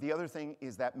 The other thing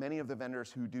is that many of the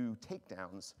vendors who do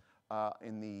takedowns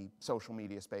in the social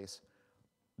media space,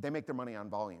 they make their money on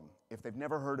volume. If they've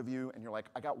never heard of you and you're like,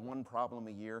 I got one problem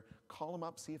a year, call them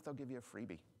up, see if they'll give you a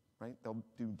freebie, right? They'll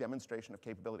do demonstration of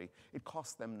capability. It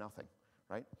costs them nothing,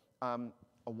 right? A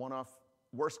one-off,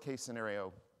 worst case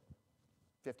scenario,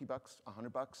 50 bucks,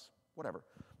 100 bucks, whatever.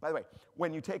 By the way,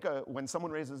 when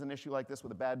someone raises an issue like this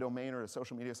with a bad domain or a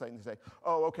social media site and they say,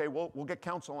 oh, okay, we'll get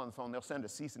counsel on the phone, they'll send a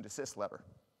cease and desist letter.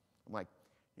 I'm like,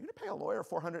 you're gonna pay a lawyer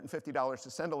 $450 to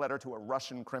send a letter to a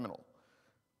Russian criminal.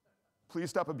 Please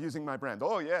stop abusing my brand.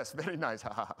 Oh yes, very nice,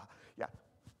 ha ha ha. Yeah,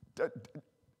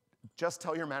 just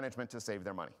tell your management to save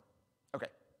their money. Okay,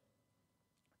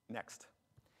 next.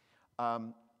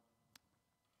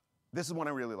 This is one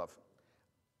I really love.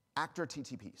 Actor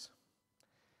TTPs.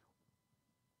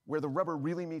 Where the rubber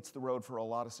really meets the road for a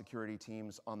lot of security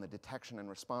teams on the detection and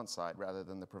response side rather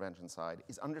than the prevention side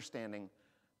is understanding,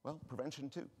 well, prevention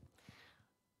too,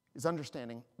 is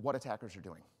understanding what attackers are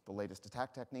doing. The latest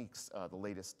attack techniques, the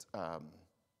latest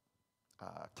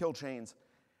kill chains,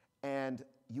 and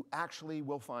you actually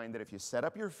will find that if you set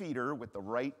up your feeder with the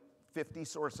right 50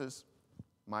 sources,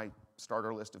 my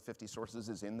starter list of 50 sources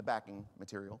is in the backing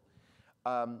material,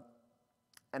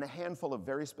 and a handful of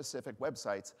very specific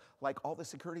websites, like all the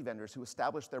security vendors who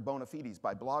establish their bona fides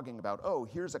by blogging about, oh,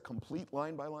 here's a complete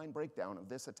line-by-line breakdown of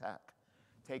this attack.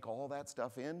 Take all that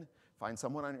stuff in, find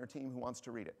someone on your team who wants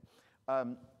to read it.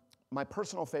 My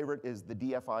personal favorite is the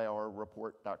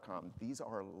dfirreport.com. These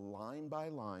are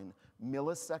line-by-line,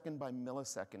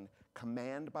 millisecond-by-millisecond,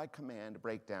 command-by-command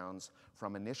breakdowns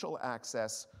from initial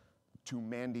access to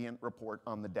mandiant report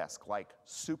on the desk. Like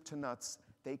soup to nuts,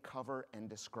 they cover and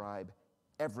describe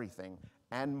everything,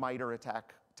 and MITRE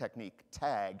attack technique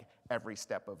tag every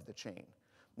step of the chain.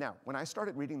 Now, when I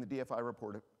started reading the DFI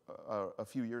report a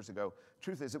few years ago,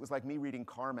 truth is, it was like me reading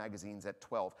car magazines at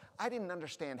 12. I didn't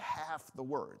understand half the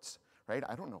words, right?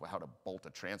 I don't know how to bolt a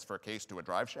transfer case to a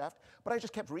drive shaft, but I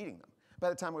just kept reading them. By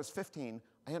the time I was 15,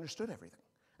 I understood everything.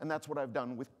 And that's what I've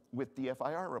done with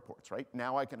DFIR reports, right?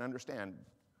 Now I can understand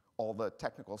all the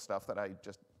technical stuff that I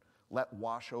just let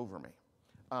wash over me.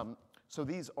 So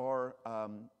these are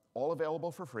all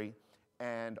available for free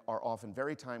and are often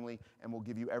very timely and will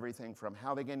give you everything from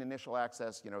how they gain initial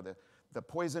access, the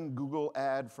poison Google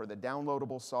ad for the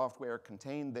downloadable software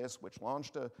contained this, which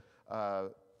launched a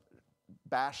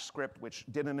bash script, which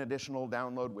did an additional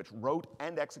download, which wrote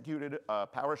and executed a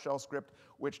PowerShell script,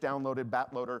 which downloaded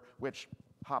Batloader, which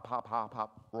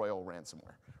hop, royal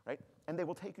ransomware, right? And they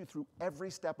will take you through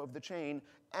every step of the chain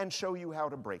and show you how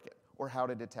to break it or how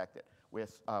to detect it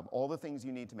with all the things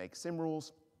you need to make SIM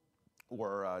rules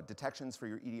or detections for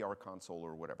your EDR console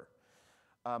or whatever.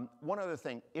 One other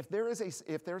thing, if there's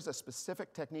a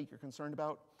specific technique you're concerned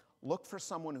about, look for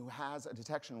someone who has a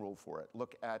detection rule for it.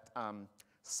 Look at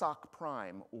SOC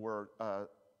Prime or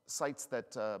sites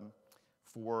that,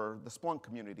 for the Splunk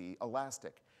community,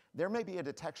 Elastic. There may be a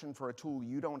detection for a tool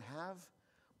you don't have,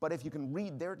 but if you can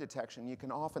read their detection, you can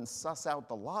often suss out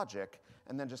the logic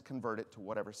and then just convert it to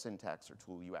whatever syntax or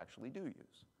tool you actually do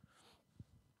use.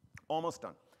 Almost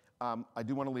done. I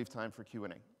do want to leave time for Q&A.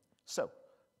 So,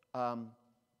 a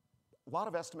lot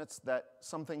of estimates that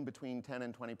something between 10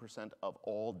 and 20% of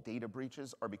all data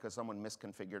breaches are because someone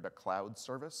misconfigured a cloud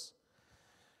service.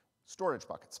 Storage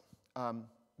buckets.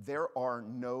 There are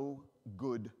no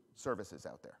good services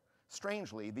out there.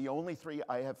 Strangely, the only three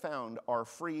I have found are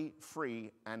free,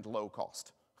 and low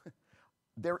cost.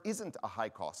 There isn't a high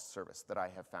cost service that I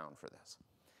have found for this.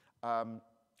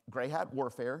 Grey Hat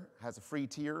Warfare has a free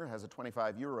tier, has a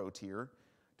 25 euro tier.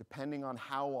 Depending on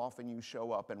how often you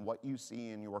show up and what you see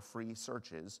in your free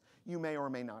searches, you may or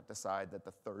may not decide that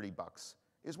the 30 bucks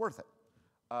is worth it.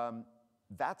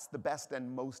 That's the best and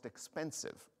most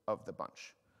expensive of the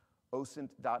bunch.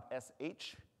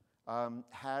 OSINT.sh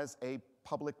has a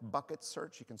public bucket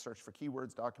search. You can search for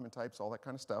keywords, document types, all that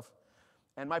kind of stuff.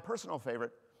 And my personal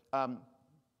favorite,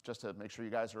 just to make sure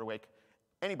you guys are awake,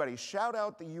 anybody shout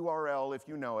out the URL if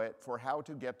you know it for how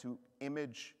to get to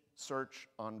image search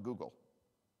on Google.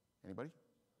 Anybody?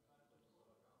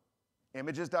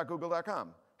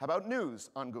 Images.google.com. How about news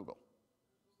on Google?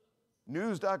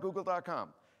 News.google.com.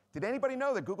 Did anybody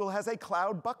know that Google has a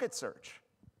cloud bucket search?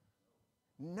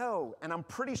 No, and I'm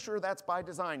pretty sure that's by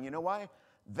design. You know why?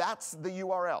 That's the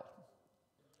URL.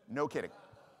 No kidding.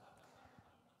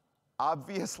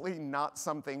 Obviously not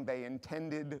something they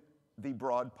intended the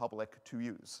broad public to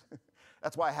use.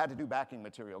 That's why I had to do backing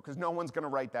material, because no one's going to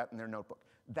write that in their notebook.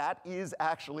 That is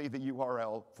actually the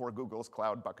URL for Google's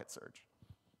cloud bucket search.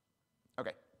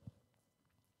 OK.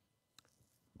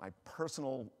 My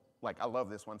personal, I love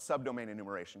this one, subdomain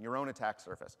enumeration, your own attack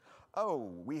surface.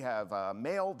 Oh, we have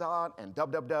mail dot and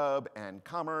www and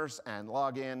commerce and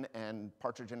login and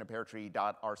partridge in a pear tree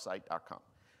 .oursite.com.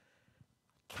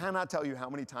 Cannot tell you how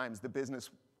many times the business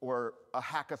or a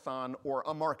hackathon or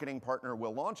a marketing partner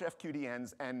will launch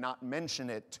FQDNs and not mention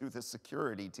it to the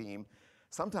security team.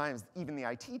 Sometimes even the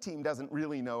IT team doesn't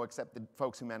really know except the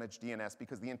folks who manage DNS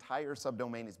because the entire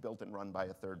subdomain is built and run by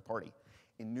a third party.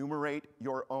 Enumerate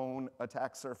your own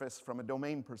attack surface from a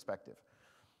domain perspective.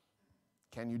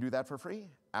 Can you do that for free?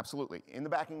 Absolutely. In the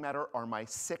backing matter are my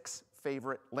 6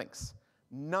 favorite links.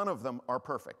 None of them are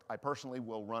perfect. I personally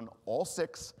will run all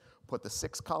 6, put the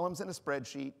 6 columns in a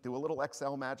spreadsheet, do a little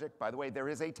Excel magic. By the way, there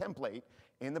is a template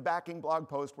in the backing blog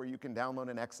post where you can download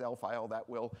an Excel file that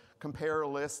will compare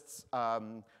lists,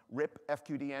 rip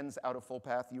FQDNs out of full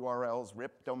path URLs,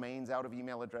 rip domains out of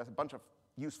email address, a bunch of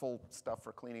useful stuff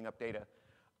for cleaning up data.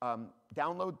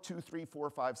 Download 2, 3, 4,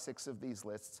 5, 6 of these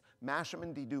lists, mash them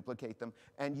and deduplicate them,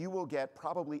 and you will get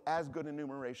probably as good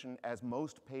enumeration as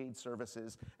most paid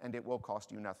services, and it will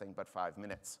cost you nothing but 5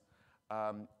 minutes.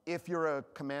 If you're a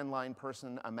command line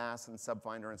person, Amass and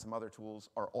Subfinder and some other tools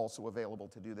are also available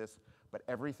to do this, but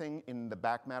everything in the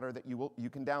back matter that you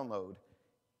can download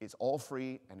is all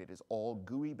free, and it is all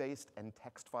GUI-based and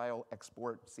text file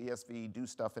export, CSV, do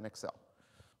stuff in Excel.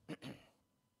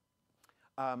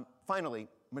 Finally,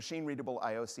 machine-readable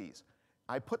IOCs.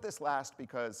 I put this last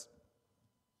because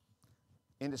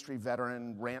industry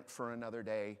veteran, rant for another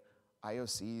day,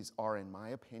 IOCs are, in my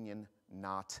opinion,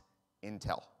 not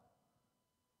Intel.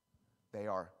 They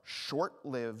are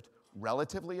short-lived,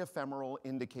 relatively ephemeral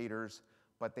indicators,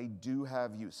 but they do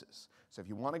have uses. So if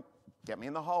you want to get me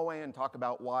in the hallway and talk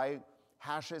about why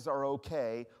hashes are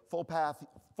OK, full path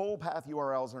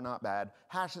URLs are not bad,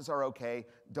 hashes are OK,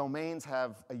 domains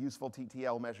have a useful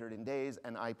TTL measured in days,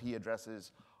 and IP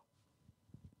addresses,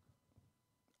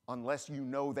 unless you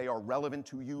know they are relevant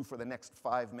to you for the next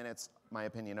 5 minutes, my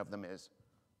opinion of them is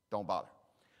don't bother.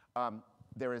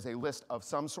 There is a list of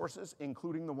some sources,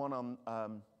 including the one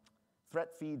on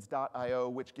threatfeeds.io,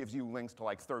 which gives you links to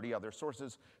like 30 other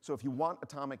sources. So if you want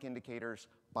atomic indicators,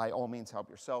 by all means help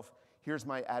yourself. Here's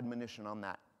my admonition on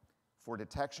that. For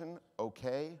detection,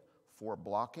 okay. For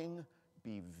blocking,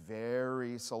 be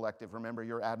very selective. Remember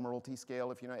your Admiralty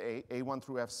scale, if you know A1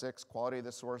 through F6, quality of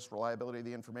the source, reliability of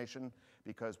the information,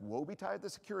 because woe betide the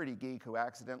security geek who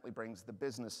accidentally brings the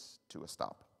business to a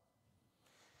stop.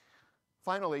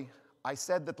 Finally, I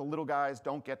said that the little guys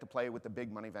don't get to play with the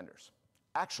big money vendors.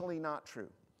 Actually not true.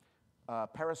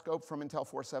 Periscope from Intel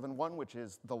 471, which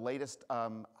is the latest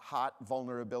hot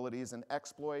vulnerabilities and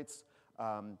exploits,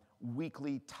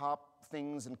 weekly top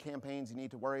things and campaigns you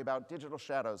need to worry about, Digital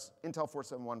Shadows, Intel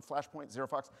 471, Flashpoint,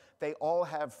 ZeroFox, they all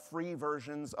have free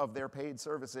versions of their paid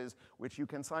services, which you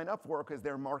can sign up for because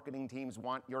their marketing teams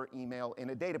want your email in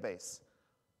a database.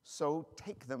 So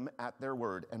take them at their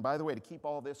word. And by the way, to keep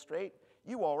all this straight,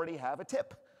 you already have a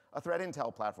tip, a threat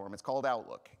intel platform. It's called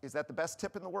Outlook. Is that the best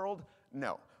tip in the world?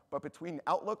 No. But between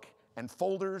Outlook and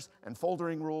folders and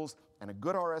foldering rules and a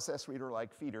good RSS reader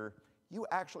like Feeder, you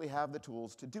actually have the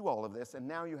tools to do all of this, and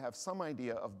now you have some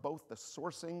idea of both the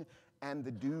sourcing and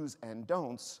the do's and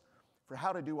don'ts for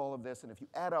how to do all of this. And if you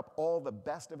add up all the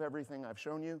best of everything I've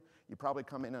shown you, you probably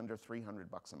come in under $300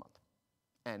 a month.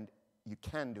 And you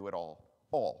can do it all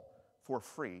for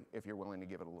free if you're willing to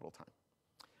give it a little time.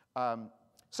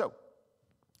 So,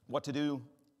 what to do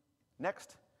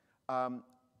next?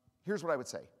 Here's what I would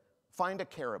say. Find a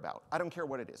care about. I don't care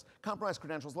what it is. Compromised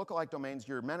credentials, lookalike domains,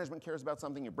 your management cares about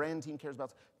something, your brand team cares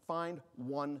about. Find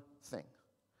one thing.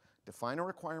 Define a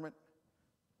requirement,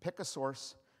 pick a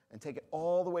source, and take it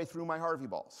all the way through my Harvey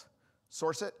balls.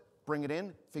 Source it, bring it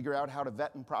in, figure out how to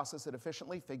vet and process it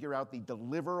efficiently, figure out the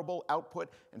deliverable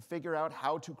output, and figure out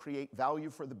how to create value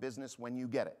for the business when you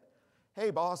get it.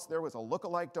 Hey, boss, there was a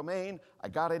lookalike domain. I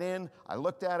got it in. I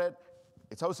looked at it.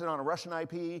 It's hosted on a Russian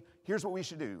IP. Here's what we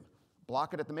should do.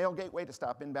 Block it at the mail gateway to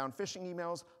stop inbound phishing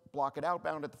emails. Block it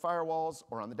outbound at the firewalls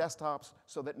or on the desktops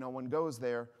so that no one goes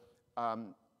there. I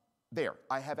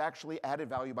have actually added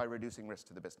value by reducing risk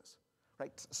to the business.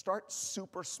 Right? Start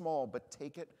super small, but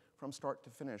take it from start to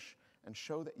finish and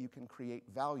show that you can create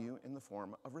value in the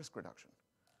form of risk reduction.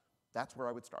 That's where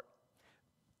I would start.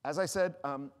 As I said,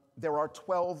 there are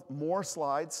 12 more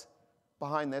slides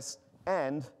behind this,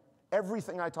 and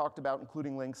everything I talked about,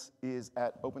 including links, is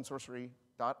at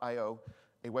opensourcery.io,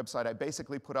 a website I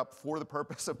basically put up for the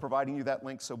purpose of providing you that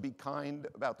link, so be kind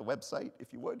about the website,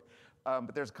 if you would.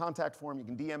 But there's a contact form. You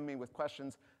can DM me with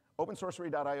questions.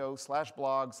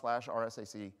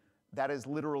 opensourcery.io/blog/RSAC. That is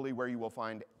literally where you will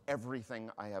find everything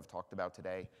I have talked about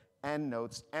today, and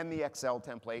notes, and the Excel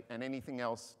template, and anything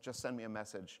else. Just send me a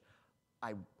message.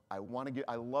 I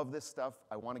love this stuff.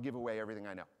 I want to give away everything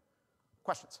I know.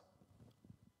 Questions?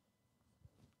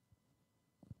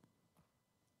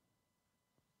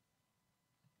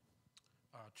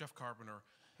 Jeff Carpenter.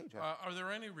 Hey, Jeff. Are there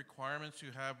any requirements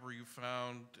you have where you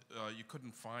found you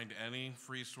couldn't find any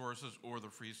free sources, or the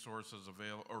free sources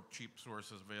available or cheap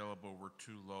sources available were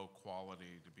too low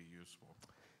quality to be useful?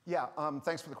 Yeah,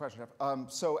 thanks for the question, Jeff.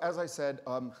 So as I said,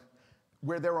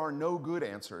 where there are no good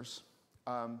answers,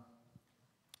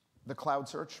 the cloud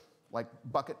search, like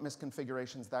bucket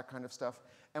misconfigurations, that kind of stuff.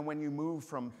 And when you move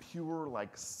from pure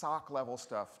like SOC level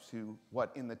stuff to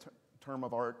what in the term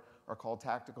of art are called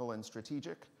tactical and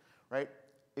strategic, right?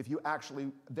 If you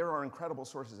actually, there are incredible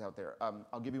sources out there.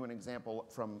 I'll give you an example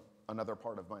from another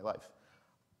part of my life.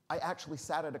 I actually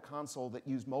sat at a console that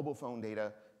used mobile phone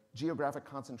data, geographic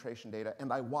concentration data,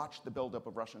 and I watched the buildup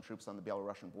of Russian troops on the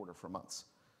Belarusian border for months.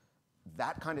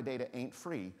 That kind of data ain't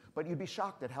free, but you'd be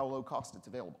shocked at how low cost it's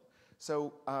available.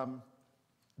 So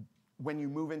when you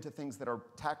move into things that are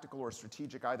tactical or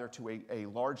strategic, either to a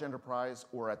large enterprise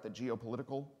or at the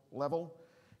geopolitical level,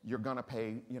 you're going to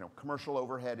pay, commercial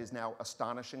overhead is now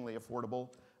astonishingly affordable.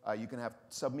 You can have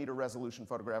sub-meter resolution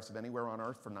photographs of anywhere on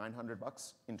Earth for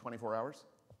 $900 in 24 hours.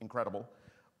 Incredible.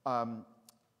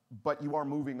 But you are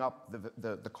moving up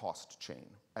the cost chain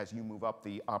as you move up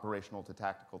the operational to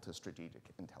tactical to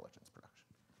strategic intelligence production.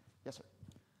 Yes, sir.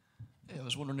 Hey, I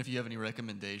was wondering if you have any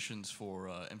recommendations for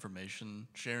information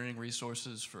sharing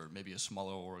resources for maybe a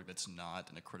smaller org that's not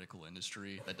in a critical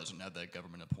industry, that doesn't have that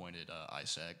government-appointed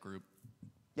ISAC group.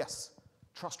 Yes,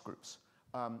 trust groups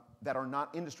that are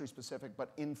not industry-specific,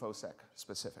 but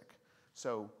InfoSec-specific.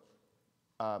 So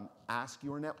ask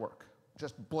your network.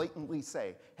 Just blatantly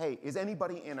say, hey, is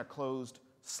anybody in a closed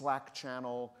Slack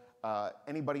channel?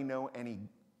 Anybody know any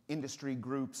industry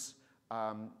groups?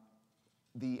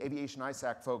 The Aviation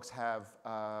ISAC folks have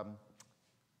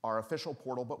our official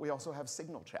portal, but we also have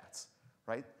signal chats,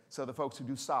 right? So the folks who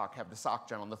do SOC have the SOC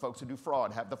channel, and the folks who do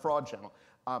fraud have the fraud channel.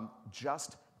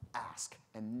 Just ask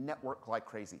and network like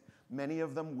crazy. Many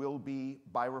of them will be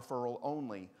by referral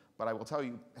only, but I will tell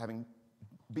you, having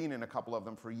been in a couple of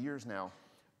them for years now,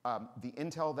 the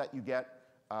intel that you get,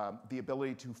 the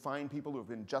ability to find people who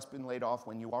have just been laid off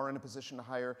when you are in a position to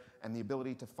hire, and the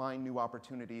ability to find new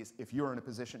opportunities if you're in a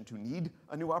position to need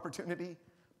a new opportunity,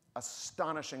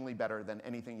 astonishingly better than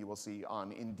anything you will see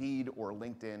on Indeed or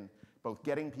LinkedIn, both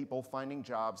getting people, finding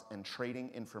jobs, and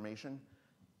trading information.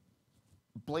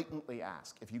 Blatantly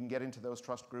ask. If you can get into those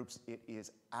trust groups, it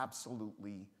is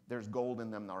absolutely, there's gold in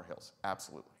them Nar Hills,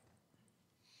 absolutely.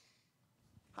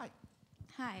 Hi.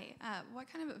 Hi, what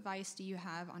kind of advice do you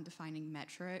have on defining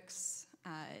metrics?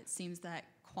 It seems that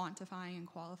quantifying and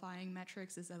qualifying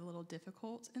metrics is a little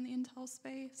difficult in the intel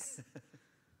space.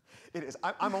 It is.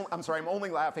 I'm sorry, I'm only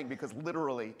laughing because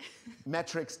literally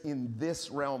metrics in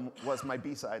this realm was my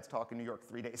B-Sides talk in New York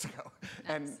 3 days ago.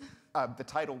 Nice. And the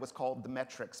title was called The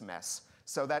Metrics Mess.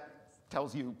 So that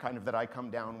tells you kind of that I come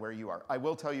down where you are. I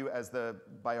will tell you, as the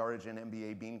by origin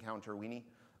MBA bean counter weenie,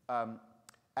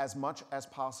 as much as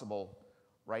possible,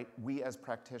 right, we as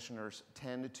practitioners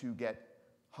tend to get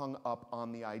hung up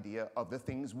on the idea of the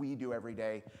things we do every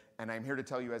day. And I'm here to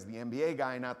tell you, as the MBA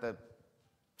guy, not the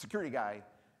security guy,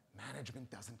 management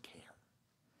doesn't care.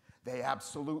 They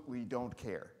absolutely don't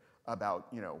care about,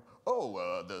 you know,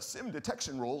 the SIM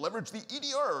detection rule leverage the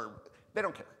EDR. They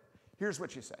don't care. Here's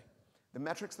what you say. The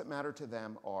metrics that matter to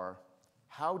them are,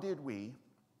 how did we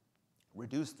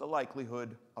reduce the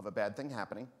likelihood of a bad thing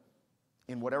happening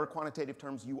in whatever quantitative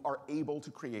terms you are able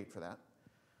to create for that?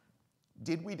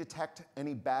 Did we detect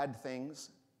any bad things?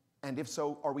 And if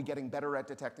so, are we getting better at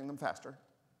detecting them faster?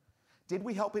 Did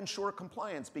we help ensure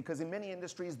compliance? Because in many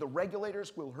industries, the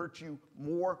regulators will hurt you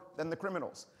more than the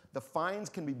criminals. The fines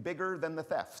can be bigger than the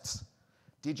thefts.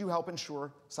 Did you help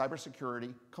ensure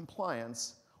cybersecurity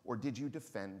compliance, or did you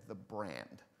defend the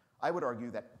brand? I would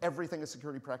argue that everything a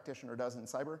security practitioner does in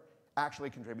cyber actually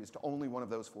contributes to only one of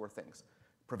those four things.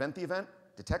 Prevent the event,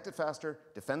 detect it faster,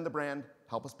 defend the brand,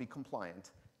 help us be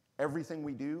compliant. Everything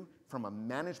we do from a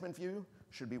management view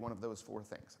should be one of those four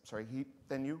things. I'm sorry,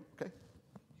 then you, okay?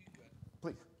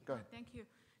 Please, go ahead. Thank you.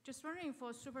 Just wondering,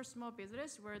 for super small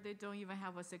business where they don't even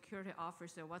have a security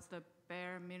officer, what's the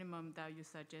bare minimum that you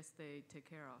suggest they take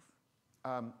care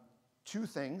of? Two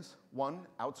things. One,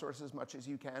 outsource as much as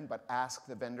you can, but ask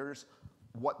the vendors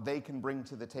what they can bring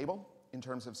to the table in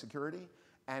terms of security,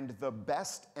 and the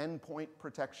best endpoint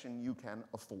protection you can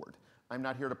afford. I'm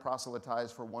not here to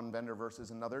proselytize for one vendor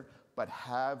versus another, but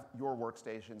have your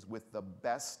workstations with the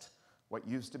best, what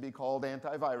used to be called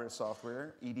antivirus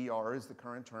software, EDR is the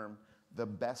current term, the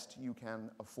best you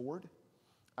can afford.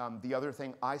 The other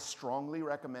thing I strongly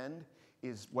recommend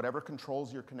is whatever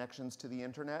controls your connections to the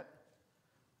internet,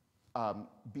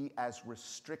 be as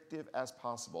restrictive as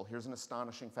possible. Here's an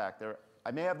astonishing fact.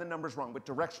 I may have the numbers wrong, but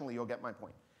directionally you'll get my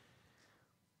point.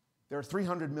 There are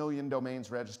 300 million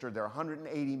domains registered. There are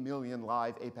 180 million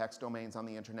live Apex domains on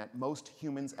the internet. Most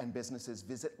humans and businesses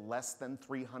visit less than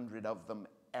 300 of them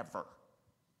ever.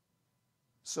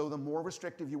 So the more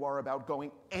restrictive you are about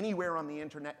going anywhere on the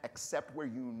internet except where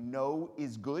you know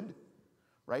is good,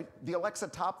 right? The Alexa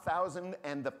top 1,000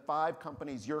 and the 5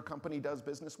 companies your company does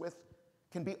business with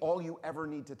can be all you ever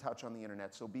need to touch on the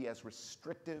internet. So be as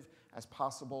restrictive as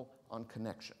possible on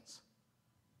connections.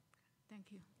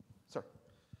 Thank you. Sir.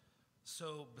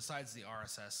 So besides the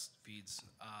RSS feeds,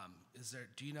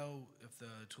 do you know if the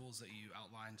tools that you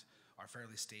outlined are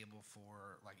fairly stable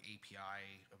for like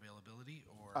API availability,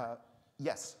 or?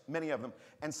 Yes, many of them.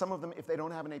 And some of them, if they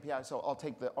don't have an API, so I'll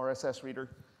take the RSS reader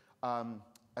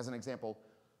as an example.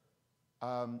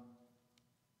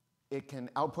 It can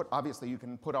output, obviously you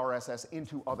can put RSS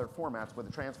into other formats with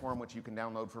a transform, which you can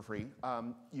download for free.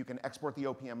 You can export the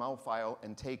OPML file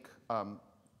and take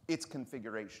its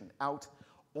configuration out.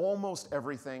 Almost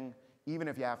everything, even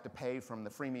if you have to pay from the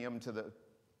freemium to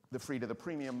the free to the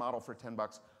premium model for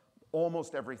 $10,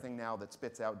 almost everything now that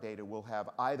spits out data will have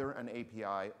either an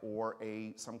API or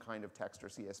some kind of text or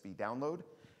CSV download.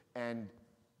 And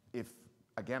if,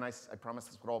 again, I promise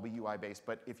this would all be UI-based,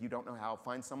 but if you don't know how,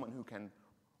 find someone who can,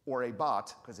 or a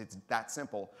bot, because it's that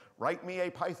simple, write me a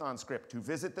Python script to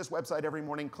visit this website every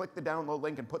morning, click the download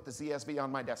link, and put the CSV on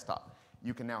my desktop.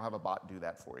 You can now have a bot do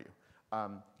that for you.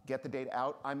 Get the data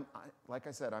out. Like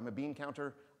I said, I'm a bean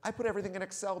counter. I put everything in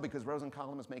Excel because rows and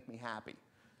columns make me happy.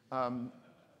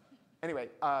 Anyway,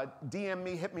 DM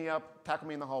me, hit me up, tackle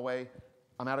me in the hallway.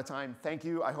 I'm out of time. Thank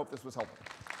you. I hope this was helpful.